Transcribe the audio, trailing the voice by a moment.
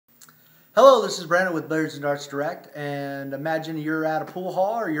Hello, this is Brandon with Billiards and Darts Direct, and imagine you're at a pool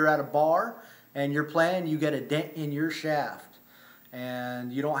hall or you're at a bar and you're playing, you get a dent in your shaft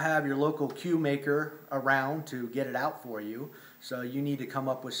and you don't have your local cue maker around to get it out for you, so you need to come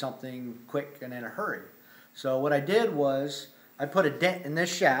up with something quick and in a hurry. So what I did was I put a dent in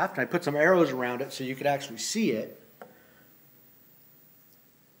this shaft and I put some arrows around it so you could actually see it.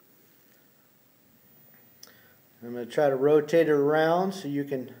 I'm going to try to rotate it around so you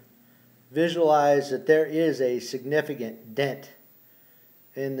can visualize that there is a significant dent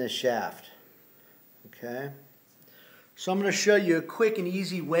in this shaft. Okay, so I'm going to show you a quick and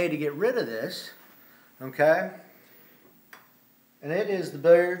easy way to get rid of this. Okay, and it is the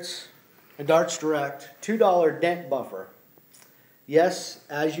Billiards and Darts Direct $2 Dent Buffer. Yes,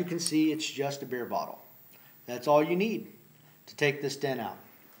 as you can see, it's just a beer bottle. That's all you need to take this dent out.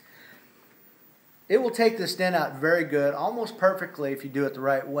 It will take this dent out very good, almost perfectly if you do it the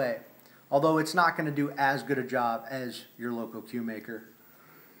right way. Although it's not going to do as good a job as your local cue maker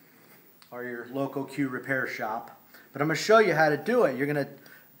or your local cue repair shop. But I'm going to show you how to do it.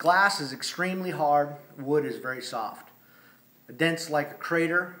 Glass is extremely hard, wood is very soft. A dent's like a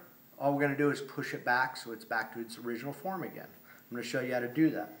crater. All we're going to do is push it back so it's back to its original form again. I'm going to show you how to do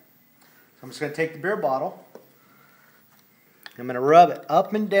that. So I'm just going to take the beer bottle. I'm going to rub it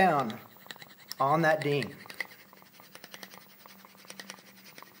up and down on that ding.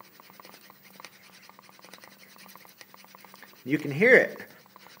 You can hear it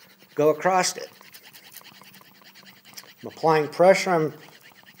go across it. I'm applying pressure. I'm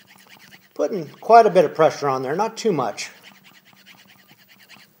putting quite a bit of pressure on there, not too much.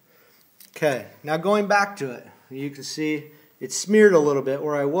 Okay, now going back to it, you can see it's smeared a little bit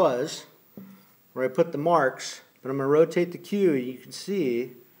where I was, where I put the marks, but I'm going to rotate the cue. You can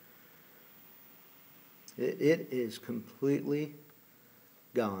see it is completely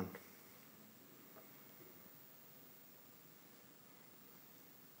gone.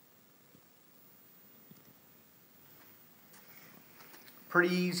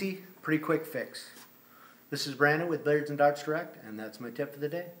 Pretty easy, pretty quick fix. This is Brandon with Billiards and Darts Direct, and that's my tip for the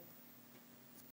day.